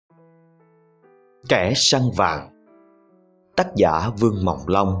Kẻ săn vàng. Tác giả Vương Mộng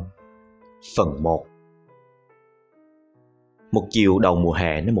Long. Phần 1. Một chiều đầu mùa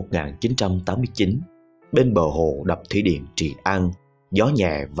hè năm 1989, bên bờ hồ đập thủy điện Trị An, gió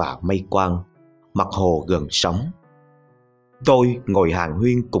nhẹ và mây quang, mặt hồ gần sóng. Tôi ngồi hàn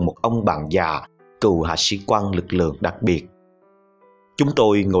huyên cùng một ông bạn già, cựu hạ sĩ quan lực lượng đặc biệt. Chúng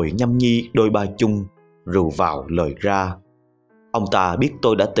tôi ngồi nhâm nhi đôi ba chung, rượu vào lời ra. Ông ta biết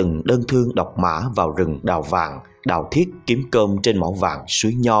tôi đã từng đơn thương độc mã vào rừng đào vàng, đào thiết kiếm cơm trên mỏ vàng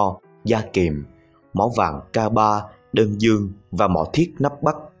Suối Nho, Gia Kiệm, mỏ vàng K3, Đơn Dương và mỏ thiết Nắp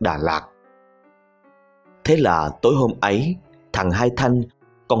Bắc, Đà Lạt. Thế là tối hôm ấy, thằng Hai Thanh,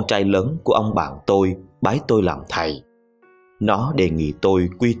 con trai lớn của ông bạn tôi, bái tôi làm thầy. Nó đề nghị tôi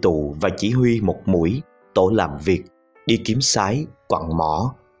quy tụ và chỉ huy một mũi tổ làm việc đi kiếm sái, quặng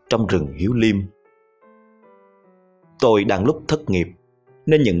mỏ trong rừng Hiếu Liêm. Tôi đang lúc thất nghiệp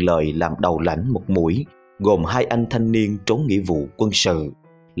nên nhận lời làm đầu lãnh một mũi gồm hai anh thanh niên trốn nghĩa vụ quân sự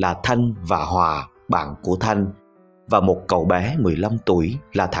là Thanh và Hòa, bạn của Thanh, và một cậu bé 15 tuổi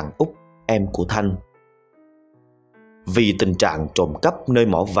là thằng Út, em của Thanh. Vì tình trạng trộm cắp nơi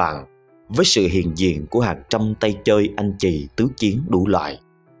mỏ vàng, với sự hiện diện của hàng trăm tay chơi anh chì tứ chiến đủ loại,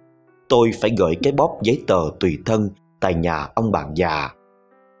 tôi phải gửi cái bóp giấy tờ tùy thân tại nhà ông bạn già.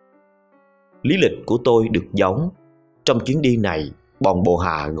 Lý lịch của tôi được giấu. Trong chuyến đi này, bọn bộ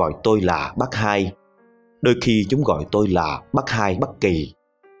hạ gọi tôi là Bác Hai. Đôi khi chúng gọi tôi là Bác Hai Bắc Kỳ.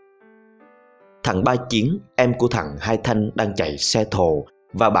 Thằng Ba Chiến, em của thằng Hai Thanh, đang chạy xe thồ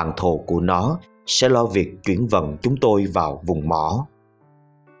và bạn thồ của nó sẽ lo việc chuyển vận chúng tôi vào vùng mỏ.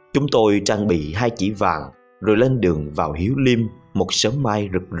 Chúng tôi trang bị 2 chỉ vàng rồi lên đường vào Hiếu Liêm một sớm mai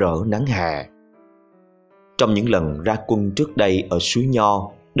rực rỡ nắng hè. Trong những lần ra quân trước đây ở Suối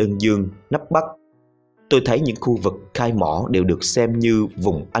Nho, Đơn Dương, Nắp Bắc, tôi thấy những khu vực khai mỏ đều được xem như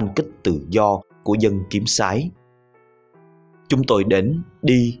vùng anh kích tự do của dân kiếm sái. Chúng tôi đến,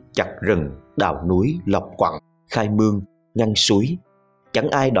 đi, chặt rừng, đào núi, lọc quặng, khai mương, ngăn suối. Chẳng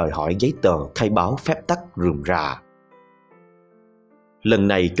ai đòi hỏi giấy tờ khai báo phép tắc rườm rà. Lần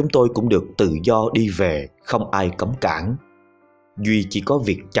này chúng tôi cũng được tự do đi về, không ai cấm cản. Duy chỉ có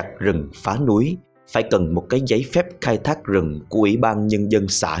việc chặt rừng phá núi phải cần một cái giấy phép khai thác rừng của Ủy ban Nhân dân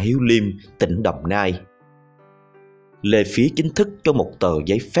xã Hiếu Liêm, tỉnh Đồng Nai. Lệ phí chính thức cho một tờ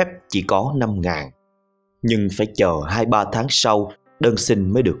giấy phép chỉ có 5.000, nhưng phải chờ 2-3 tháng sau đơn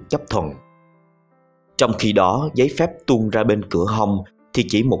xin mới được chấp thuận. Trong khi đó, giấy phép tuôn ra bên cửa hông thì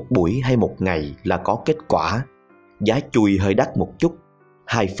chỉ một buổi hay một ngày là có kết quả. Giá chui hơi đắt một chút,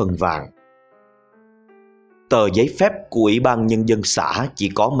 2 phân vàng. Tờ giấy phép của Ủy ban Nhân dân xã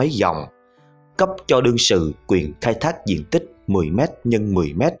chỉ có mấy dòng, cấp cho đương sự quyền khai thác diện tích 10 m x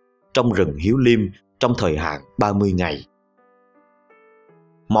 10 m trong rừng Hiếu Liêm trong thời hạn 30 ngày.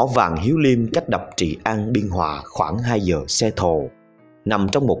 Mỏ vàng Hiếu Liêm cách đập Trị An Biên Hòa khoảng 2 giờ xe thồ, nằm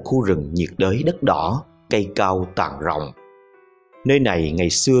trong một khu rừng nhiệt đới đất đỏ, cây cao tàn rộng. Nơi này ngày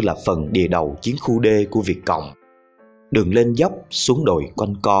xưa là phần địa đầu chiến khu D của Việt Cộng. Đường lên dốc, xuống đồi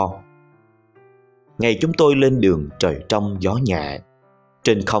quanh co. Ngày chúng tôi lên đường trời trong gió nhẹ.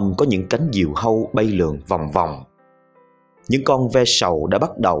 Trên không có những cánh diều hâu bay lượn vòng vòng. Những con ve sầu đã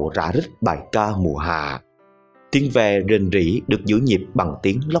bắt đầu rã rít bài ca mùa hạ. Tiếng ve rền rĩ được giữ nhịp bằng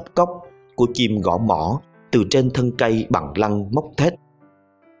tiếng lóc cóc của chim gõ mỏ từ trên thân cây bằng lăng móc thết.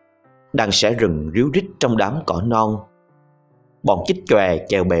 Đàn sẻ rừng ríu rít trong đám cỏ non. Bọn chích chòe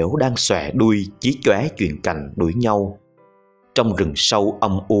chèo bẻo đang xòe đuôi chí chóe chuyền cành đuổi nhau. Trong rừng sâu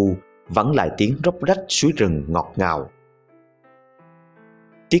âm u vẳng lại tiếng róc rách suối rừng ngọt ngào.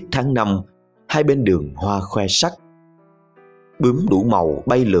 Tiết tháng 5, hai bên đường hoa khoe sắc. Bướm đủ màu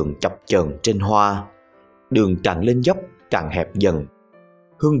bay lượn chập chờn trên hoa. Đường càng lên dốc càng hẹp dần.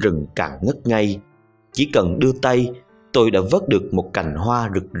 Hương rừng càng ngất ngây. Chỉ cần đưa tay, tôi đã vớt được một cành hoa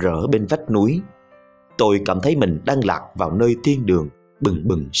rực rỡ bên vách núi. Tôi cảm thấy mình đang lạc vào nơi thiên đường bừng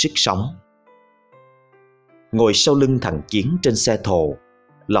bừng sức sống. Ngồi sau lưng thằng Chiến trên xe thồ,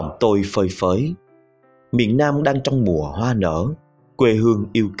 lòng tôi phơi phới. Miền Nam đang trong mùa hoa nở, quê hương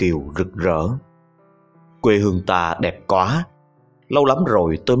yêu kiều rực rỡ. Quê hương ta đẹp quá. Lâu lắm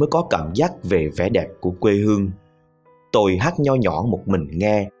rồi tôi mới có cảm giác về vẻ đẹp của quê hương. Tôi hát nho nhỏ một mình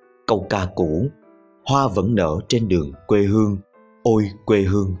nghe câu ca cũ: hoa vẫn nở trên đường quê hương, ôi quê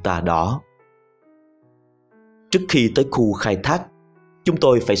hương ta đó. Trước khi tới khu khai thác, chúng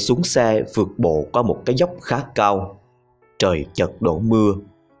tôi phải xuống xe vượt bộ qua một cái dốc khá cao. Trời chợt đổ mưa,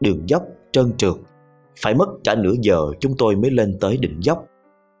 đường dốc trơn trượt. Phải mất cả nửa giờ chúng tôi mới lên tới đỉnh dốc.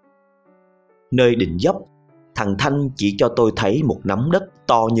 Nơi đỉnh dốc, thằng Thanh chỉ cho tôi thấy một nắm đất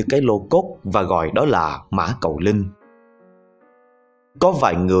to như cái lô cốt và gọi đó là Mã Cầu Linh. Có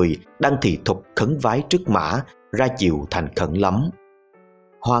vài người đang thì thục khấn vái trước mã, ra chiều thành khẩn lắm.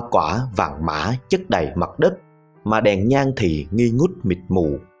 Hoa quả vàng mã chất đầy mặt đất, mà đèn nhang thì nghi ngút mịt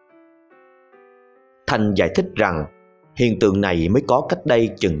mù. Thanh giải thích rằng hiện tượng này mới có cách đây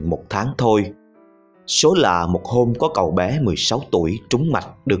chừng 1 tháng thôi. Số là một hôm có cậu bé 16 tuổi trúng mạch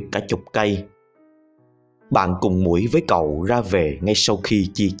được cả chục cây. Bạn cùng mũi với cậu ra về ngay sau khi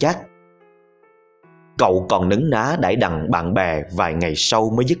chia chác. Cậu còn nấn ná đãi đằng bạn bè vài ngày sau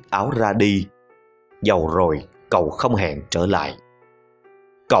mới dứt áo ra đi. Giàu rồi cậu không hẹn trở lại.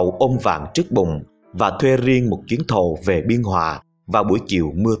 Cậu ôm vàng trước bụng và thuê riêng một chuyến thồ về Biên Hòa vào buổi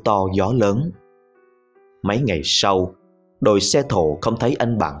chiều mưa to gió lớn. Mấy ngày sau, đội xe thồ không thấy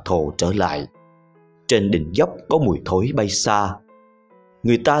anh bạn thồ trở lại. Trên đỉnh dốc có mùi thối bay xa.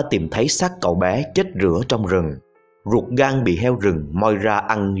 Người ta tìm thấy xác cậu bé chết rữa trong rừng, ruột gan bị heo rừng moi ra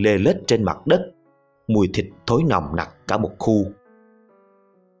ăn lê lết trên mặt đất. Mùi thịt thối nồng nặc cả một khu.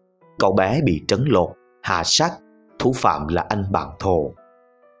 Cậu bé bị trấn lột, hạ sát, thủ phạm là anh bạn thồ.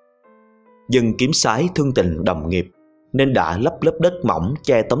 Dân kiếm sái thương tình đồng nghiệp nên đã lấp lớp đất mỏng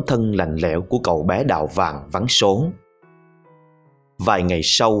che tấm thân lạnh lẽo của cậu bé đạo vàng vắng số. Vài ngày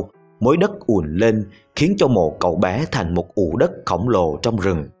sau, mối đất ùn lên khiến cho mộ cậu bé thành một ụ đất khổng lồ trong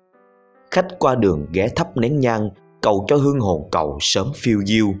rừng. Khách qua đường ghé thắp nén nhang cầu cho hương hồn cậu sớm phiêu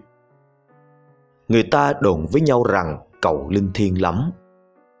diêu. Người ta đồn với nhau rằng cậu linh thiêng lắm.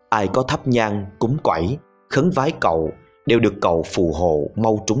 Ai có thắp nhang, cúng quẩy, khấn vái cậu đều được cậu phù hộ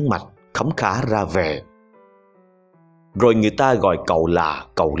mau trúng mạch, khấm khá ra về. Rồi người ta gọi cậu là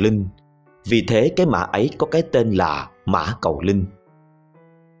Cậu Linh. Vì thế cái mã ấy có cái tên là Mã Cậu Linh.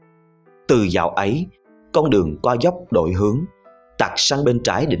 Từ dạo ấy, con đường qua dốc đổi hướng, tạt sang bên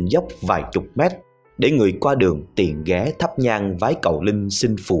trái đỉnh dốc vài chục mét để người qua đường tiện ghé thắp nhang vái Cậu Linh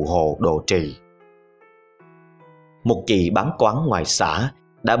xin phù hộ độ trì. Một chị bán quán ngoài xã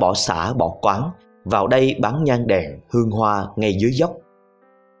đã bỏ xã bỏ quán vào đây bán nhang đèn hương hoa ngay dưới dốc.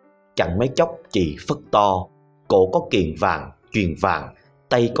 Chẳng mấy chốc chị phất to, cổ có kiềng vàng, chuyền vàng,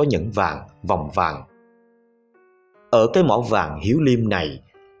 tay có nhẫn vàng, vòng vàng. Ở cái mỏ vàng hiếu liêm này,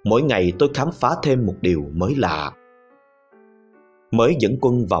 mỗi ngày tôi khám phá thêm một điều mới lạ. Mới dẫn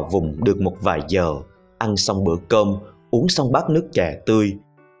quân vào vùng được một vài giờ, ăn xong bữa cơm, uống xong bát nước chè tươi,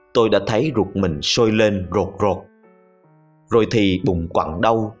 tôi đã thấy ruột mình sôi lên rột rột. Rồi thì bụng quặn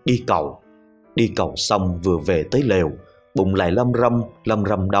đau đi cầu. Đi cầu xong vừa về tới lều, bụng lại lâm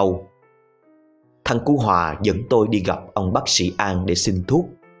râm đau. Thằng Cú Hòa dẫn tôi đi gặp ông bác sĩ An để xin thuốc.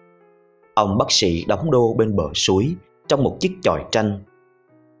 Ông bác sĩ đóng đô bên bờ suối trong một chiếc chòi tranh.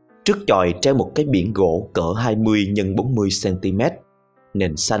 Trước chòi treo một cái biển gỗ cỡ 20 x 40 cm,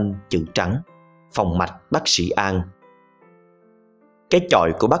 nền xanh chữ trắng, phòng mạch bác sĩ An. Cái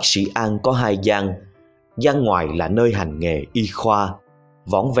chòi của bác sĩ An có 2 gian. Gian ngoài là nơi hành nghề y khoa,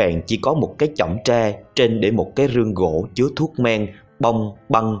 vỏn vẹn chỉ có một cái chõng tre, trên để một cái rương gỗ chứa thuốc men, bông,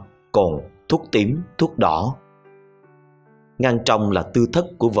 băng, cồn, thuốc tím, thuốc đỏ. Ngang trong là tư thất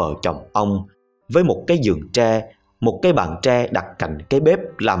của vợ chồng ông, với một cái giường tre, một cái bàn tre đặt cạnh cái bếp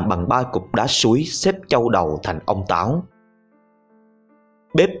làm bằng 3 cục đá suối xếp châu đầu thành ông táo.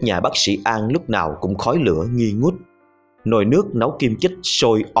 Bếp nhà bác sĩ An lúc nào cũng khói lửa nghi ngút, nồi nước nấu kim chích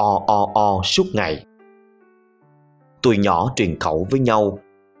sôi o suốt ngày. Tụi nhỏ truyền khẩu với nhau,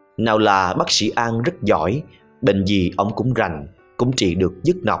 nào là bác sĩ An rất giỏi, bệnh gì ông cũng rành, cũng trị được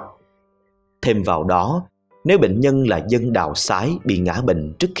dứt nọc. Thêm vào đó, nếu bệnh nhân là dân đào sái bị ngã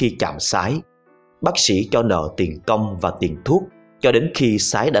bệnh trước khi chạm sái, bác sĩ cho nợ tiền công và tiền thuốc cho đến khi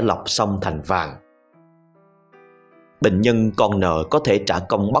sái đã lọc xong thành vàng. Bệnh nhân còn nợ có thể trả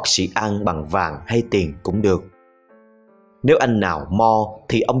công bác sĩ An bằng vàng hay tiền cũng được. Nếu anh nào mo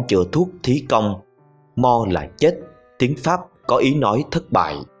thì ông chữa thuốc thí công. Mo là chết, tiếng Pháp có ý nói thất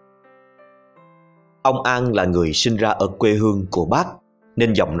bại. Ông An là người sinh ra ở quê hương của bác,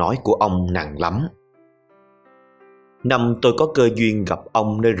 nên giọng nói của ông nặng lắm. Năm tôi có cơ duyên gặp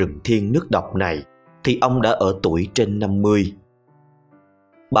ông nơi rừng thiên nước độc này thì ông đã ở tuổi trên 50.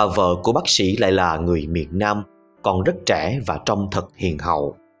 Bà vợ của bác sĩ lại là người miền Nam, còn rất trẻ và trông thật hiền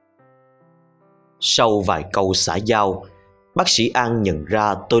hậu. Sau vài câu xã giao, bác sĩ An nhận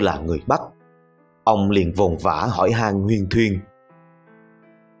ra tôi là người Bắc. Ông liền vồn vã hỏi han huyên thuyên: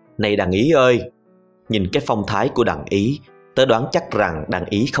 "Này đàn Ý ơi, nhìn cái phong thái của đàn Ý, tớ đoán chắc rằng đàn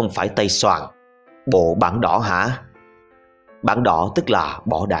Ý không phải Tây Soàn. Bộ bản đỏ hả?" Bản đỏ tức là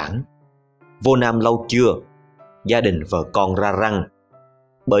bỏ đảng. "Vô Nam lâu chưa? Gia đình vợ con ra răng.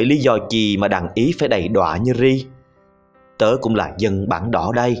 Bởi lý do gì mà đàn Ý phải đầy đọa như ri? Tớ cũng là dân bản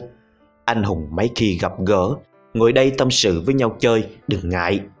đỏ đây. Anh hùng mấy khi gặp gỡ, ngồi đây tâm sự với nhau chơi, đừng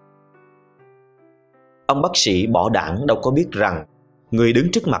ngại." Ông bác sĩ bỏ đảng đâu có biết rằng Người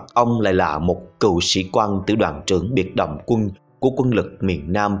đứng trước mặt ông lại là một cựu sĩ quan tiểu đoàn trưởng biệt động quân của quân lực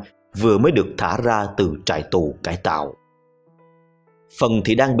miền Nam vừa mới được thả ra từ trại tù cải tạo. Phần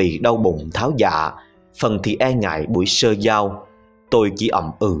thì đang bị đau bụng tháo dạ, phần thì e ngại buổi sơ giao. Tôi chỉ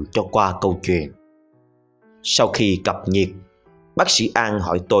ậm cho qua câu chuyện. Sau khi cập nhật, bác sĩ An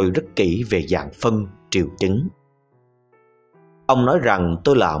hỏi tôi rất kỹ về dạng phân, triệu chứng. Ông nói rằng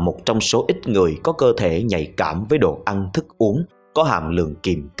tôi là một trong số ít người có cơ thể nhạy cảm với đồ ăn thức uống có hàm lượng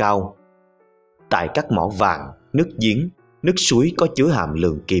kiềm cao. Tại các mỏ vàng, nước giếng, nước suối có chứa hàm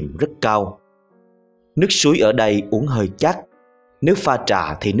lượng kiềm rất cao. Nước suối ở đây uống hơi chát, nếu pha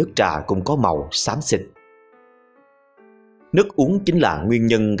trà thì nước trà cũng có màu xám xịt. Nước uống chính là nguyên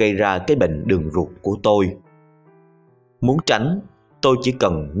nhân gây ra cái bệnh đường ruột của tôi. Muốn tránh, tôi chỉ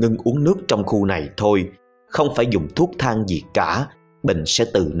cần ngưng uống nước trong khu này thôi, không phải dùng thuốc thang gì cả, bệnh sẽ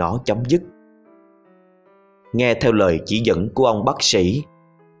từ nó chấm dứt. Nghe theo lời chỉ dẫn của ông bác sĩ,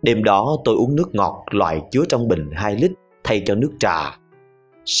 đêm đó tôi uống nước ngọt loại chứa trong bình 2 lít thay cho nước trà.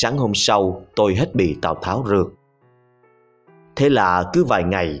 Sáng hôm sau tôi hết bị Tào Tháo rượt. Thế là cứ vài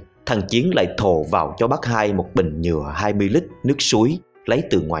ngày, thằng Chiến lại thồ vào cho bác Hai một bình nhựa 20 lít nước suối lấy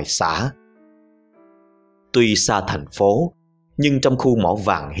từ ngoài xã. Tuy xa thành phố, nhưng trong khu mỏ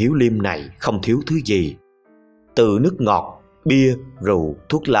vàng Hiếu Liêm này không thiếu thứ gì. Từ nước ngọt, bia, rượu,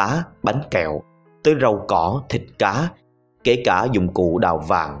 thuốc lá, bánh kẹo, tới rau cỏ, thịt cá, kể cả dụng cụ đào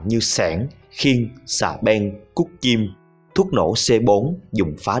vàng như xẻng, khiên, xà beng, cuốc chim, thuốc nổ C4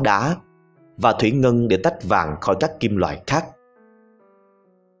 dùng phá đá và thủy ngân để tách vàng khỏi các kim loại khác.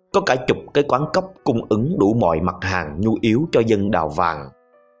 Có cả chục cái quán cóc cung ứng đủ mọi mặt hàng nhu yếu cho dân đào vàng.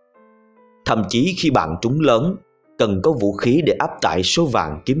 Thậm chí khi bạn trúng lớn, cần có vũ khí để áp tải số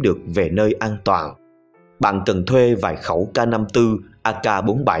vàng kiếm được về nơi an toàn, bạn cần thuê vài khẩu K54,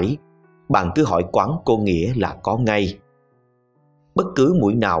 AK47, bạn cứ hỏi quán cô Nghĩa là có ngay. Bất cứ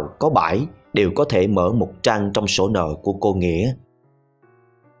mũi nào có bãi đều có thể mở một trang trong sổ nợ của cô Nghĩa.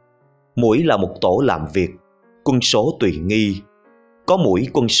 Mũi là một tổ làm việc, quân số tùy nghi. Có mũi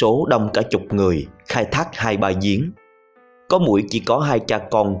quân số đông cả chục người, khai thác 2-3 giếng. Có mũi chỉ có 2 cha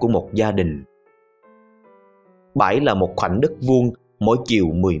con của một gia đình. Bãi là một khoảnh đất vuông, mỗi chiều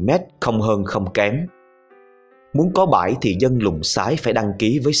 10 mét, không hơn không kém. Muốn có bãi thì dân lùng sái phải đăng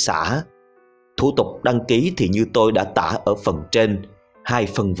ký với xã. Thủ tục đăng ký thì như tôi đã tả ở phần trên, 2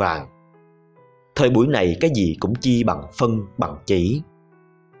 phân vàng. Thời buổi này cái gì cũng chi bằng phân, bằng chỉ.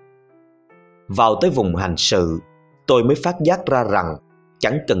 Vào tới vùng hành sự, tôi mới phát giác ra rằng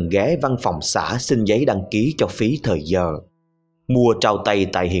chẳng cần ghé văn phòng xã xin giấy đăng ký cho phí thời giờ. Mua trao tay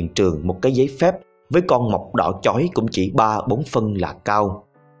tại hiện trường một cái giấy phép với con mọc đỏ chói cũng chỉ 3-4 phân là cao.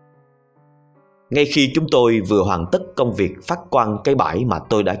 Ngay khi chúng tôi vừa hoàn tất công việc phát quang cái bãi mà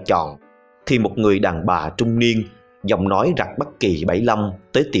tôi đã chọn, thì một người đàn bà trung niên, giọng nói rặt Bắc Kỳ 75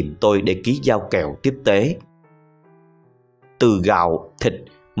 tới tìm tôi để ký giao kèo tiếp tế. Từ gạo, thịt,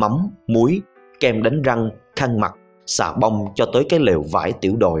 mắm, muối, kem đánh răng, khăn mặt, xà bông cho tới cái lều vải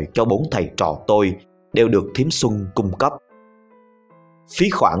tiểu đội cho 4 thầy trò tôi đều được thím Xuân cung cấp. Phí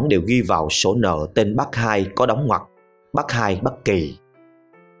khoản đều ghi vào sổ nợ tên bác Hai có đóng ngoặc bác Hai Bắc Kỳ.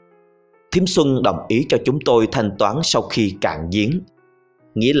 Thím Xuân đồng ý cho chúng tôi thanh toán sau khi cạn giếng,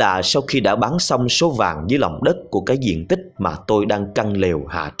 nghĩa là sau khi đã bán xong số vàng dưới lòng đất của cái diện tích mà tôi đang căn lều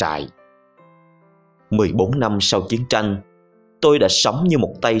hạ trại. 14 năm sau chiến tranh, tôi đã sống như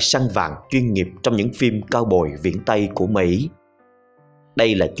một tay săn vàng chuyên nghiệp trong những phim cao bồi viễn Tây của Mỹ.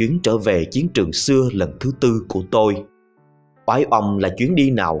 Đây là chuyến trở về chiến trường xưa lần thứ 4 của tôi. Oái oăm là chuyến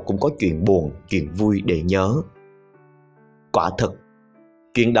đi nào cũng có chuyện buồn, chuyện vui để nhớ. Quả thật,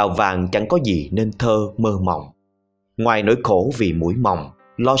 chuyện đào vàng chẳng có gì nên thơ mơ mộng. Ngoài nỗi khổ vì mũi mòng,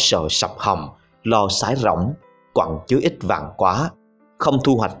 lo sợ sập hầm, lo sái rỗng, quặng chứa ít vàng quá, không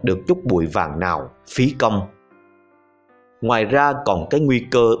thu hoạch được chút bụi vàng nào, phí công. Ngoài ra còn cái nguy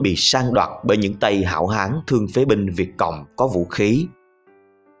cơ bị sang đoạt bởi những tay hảo hán thương phế binh Việt Cộng có vũ khí.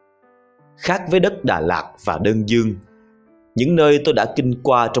 Khác với đất Đà Lạt và Đơn Dương, những nơi tôi đã kinh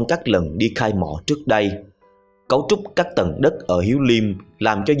qua trong các lần đi khai mỏ trước đây, cấu trúc các tầng đất ở Hiếu Liêm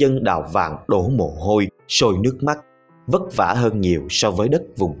làm cho dân đào vàng đổ mồ hôi, sôi nước mắt, vất vả hơn nhiều so với đất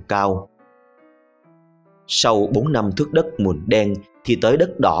vùng cao. Sau 4 năm thước đất mùn đen thì tới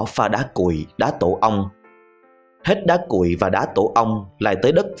đất đỏ pha đá cuội, đá tổ ong. Hết đá cuội và đá tổ ong lại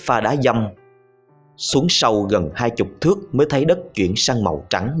tới đất pha đá dăm. Xuống sâu gần 20 thước mới thấy đất chuyển sang màu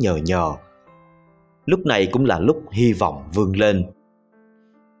trắng nhờ nhờ. Lúc này cũng là lúc hy vọng vươn lên.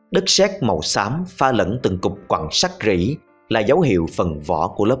 Đất sét màu xám pha lẫn từng cục quặng sắt rỉ là dấu hiệu phần vỏ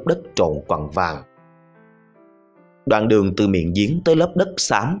của lớp đất trộn quặng vàng. Đoạn đường từ miệng giếng tới lớp đất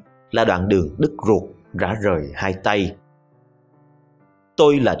xám là đoạn đường đứt ruột, rã rời hai tay.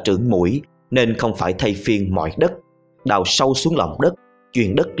 Tôi là trưởng mũi nên không phải thay phiên mỏi đất, đào sâu xuống lòng đất,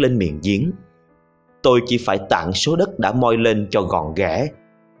 chuyền đất lên miệng giếng. Tôi chỉ phải tản số đất đã moi lên cho gọn ghẽ.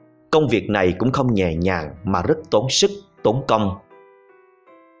 Công việc này cũng không nhẹ nhàng mà rất tốn sức, tốn công.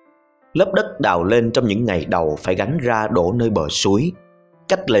 Lớp đất đào lên trong những ngày đầu phải gánh ra đổ nơi bờ suối,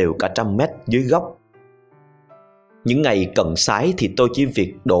 cách lều cả 100 mét dưới gốc. Những ngày cận sái thì tôi chỉ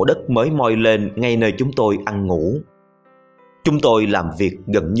việc đổ đất mới moi lên ngay nơi chúng tôi ăn ngủ. Chúng tôi làm việc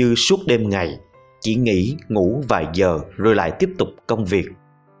gần như suốt đêm ngày, chỉ nghỉ ngủ vài giờ rồi lại tiếp tục công việc.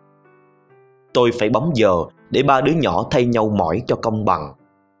 Tôi phải bấm giờ để 3 đứa nhỏ thay nhau mỏi cho công bằng.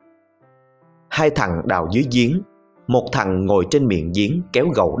 2 thằng đào dưới giếng, 1 thằng ngồi trên miệng giếng kéo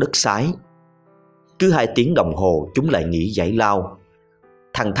gầu đất sái. Cứ 2 tiếng đồng hồ chúng lại nghỉ giải lao.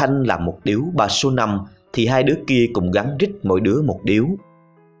 Thằng Thanh làm một điếu 3 số 5 thì 2 đứa kia cùng gắn rít mỗi đứa một điếu.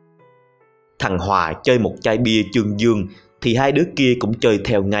 Thằng Hòa chơi một chai bia chương dương thì 2 đứa kia cũng chơi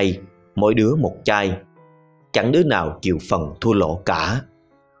theo ngay, mỗi đứa một chai. Chẳng đứa nào chịu phần thua lỗ cả.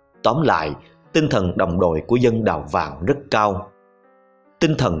 Tóm lại, tinh thần đồng đội của dân đào vàng rất cao.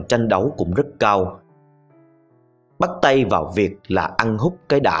 Tinh thần tranh đấu cũng rất cao. Bắt tay vào việc là ăn hút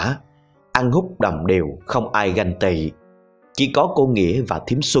cái đã. Ăn hút đồng đều, không ai ganh tị. Chỉ có cô Nghĩa và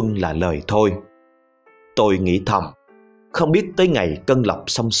Thím Xuân là lời thôi. Tôi nghĩ thầm, không biết tới ngày cân lọc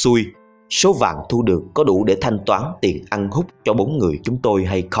xong xuôi, số vàng thu được có đủ để thanh toán tiền ăn hút cho 4 người chúng tôi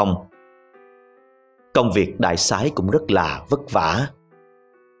hay không. Công việc đại sái cũng rất là vất vả.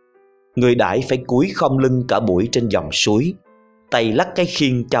 Người đãi phải cúi khom lưng cả buổi trên dòng suối, tay lắc cái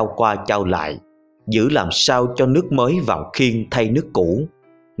khiên chao qua chao lại, giữ làm sao cho nước mới vào khiên thay nước cũ,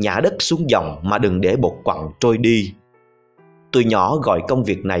 nhả đất xuống dòng mà đừng để bột quặng trôi đi. Tụi nhỏ gọi công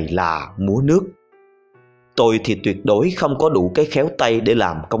việc này là múa nước. Tôi thì tuyệt đối không có đủ cái khéo tay để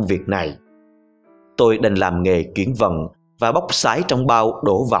làm công việc này. Tôi đành làm nghề chuyển vận và bóc sái trong bao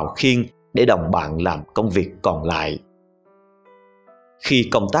đổ vào khiên để đồng bạn làm công việc còn lại. Khi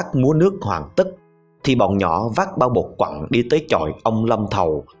công tác múa nước hoàn tất thì bọn nhỏ vác bao bột quặng đi tới chọi ông Lâm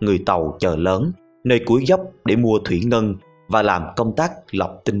Thầu, người Tàu chợ lớn, nơi cuối dốc để mua thủy ngân và làm công tác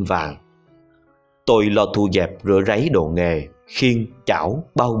lọc tinh vàng. Tôi lo thu dẹp rửa ráy đồ nghề, khiên, chảo,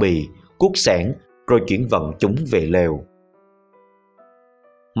 bao bì, cuốc xẻng rồi chuyển vận chúng về lều.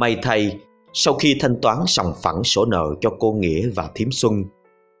 May thay, sau khi thanh toán sòng phẳng sổ nợ cho cô Nghĩa và Thím Xuân,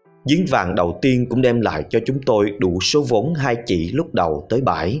 giếng vàng đầu tiên cũng đem lại cho chúng tôi đủ số vốn 2 chỉ lúc đầu tới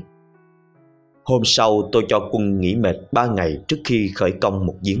bãi. Hôm sau tôi cho quân nghỉ mệt 3 ngày trước khi khởi công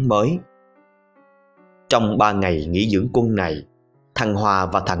một giếng mới. Trong 3 ngày nghỉ dưỡng quân này, thằng Hòa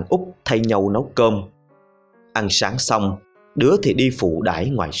và thằng Út thay nhau nấu cơm. Ăn sáng xong, đứa thì đi phụ đãi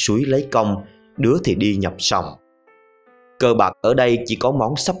ngoài suối lấy công, đứa thì đi nhập sòng. Cờ bạc ở đây chỉ có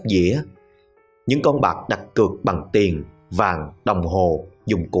món sóc dĩa, những con bạc đặt cược bằng tiền, vàng, đồng hồ,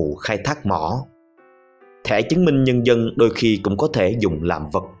 dụng cụ khai thác mỏ. Thẻ chứng minh nhân dân đôi khi cũng có thể dùng làm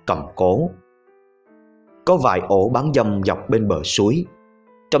vật cầm cố. Có vài ổ bán dâm dọc bên bờ suối.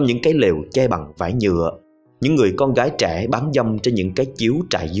 Trong những cái lều che bằng vải nhựa, những người con gái trẻ bán dâm trên những cái chiếu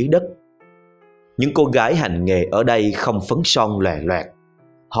trải dưới đất. Những cô gái hành nghề ở đây không phấn son lòe loẹt.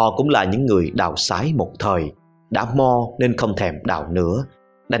 Họ cũng là những người đào sái một thời, đã mo nên không thèm đào nữa,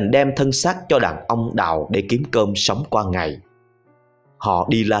 đành đem thân xác cho đàn ông đào để kiếm cơm sống qua ngày. Họ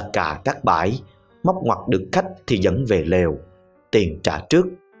đi la cà các bãi, móc ngoặt được khách thì dẫn về lều, tiền trả trước,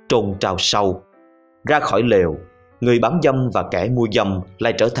 trôn trao sau. Ra khỏi lều, người bán dâm và kẻ mua dâm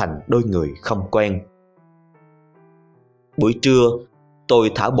lại trở thành đôi người không quen. Buổi trưa,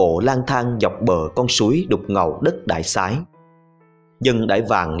 tôi thả bộ lang thang dọc bờ con suối đục ngầu đất đại sái. Dân đãi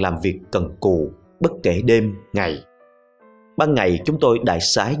vàng làm việc cần cù, bất kể đêm, ngày. Ban ngày chúng tôi đại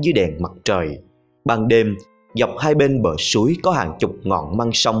sái dưới đèn mặt trời. Ban đêm, dọc hai bên bờ suối có hàng chục ngọn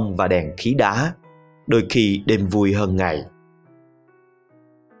măng sông và đèn khí đá. Đôi khi đêm vui hơn ngày.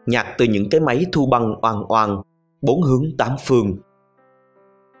 Nhạc từ những cái máy thu băng oang oang, 4 hướng 8 phương.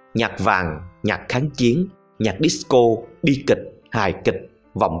 Nhạc vàng, nhạc kháng chiến, nhạc disco, bi kịch, hài kịch,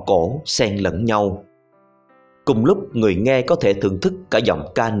 vọng cổ xen lẫn nhau. Cùng lúc người nghe có thể thưởng thức cả giọng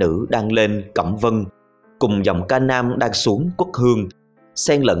ca nữ đang lên cẩm vân, cùng giọng ca nam đang xuống quốc hương,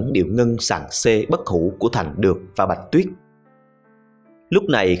 xen lẫn điệu ngân sàng xê bất hủ của Thành Được và Bạch Tuyết. Lúc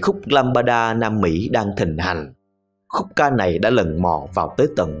này khúc lambada Nam Mỹ đang thịnh hành. Khúc ca này đã lần mò vào tới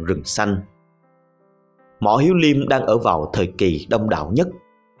tận rừng xanh. Mỏ Hiếu Liêm đang ở vào thời kỳ đông đảo nhất.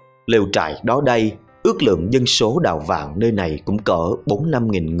 Lều trại đó đây, ước lượng dân số đào vàng nơi này cũng cỡ 4-5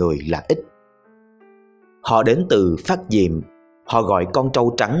 nghìn người là ít. Họ đến từ Phát Diệm, họ gọi con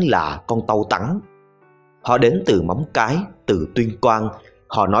trâu trắng là con tâu tắn. Họ đến từ Móng Cái, từ Tuyên Quang,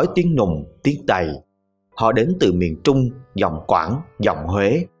 họ nói tiếng Nùng, tiếng Tày. Họ đến từ miền Trung, giọng Quảng, giọng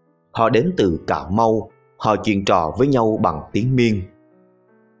Huế. Họ đến từ Cà Mau. Họ chuyện trò với nhau bằng tiếng Miên.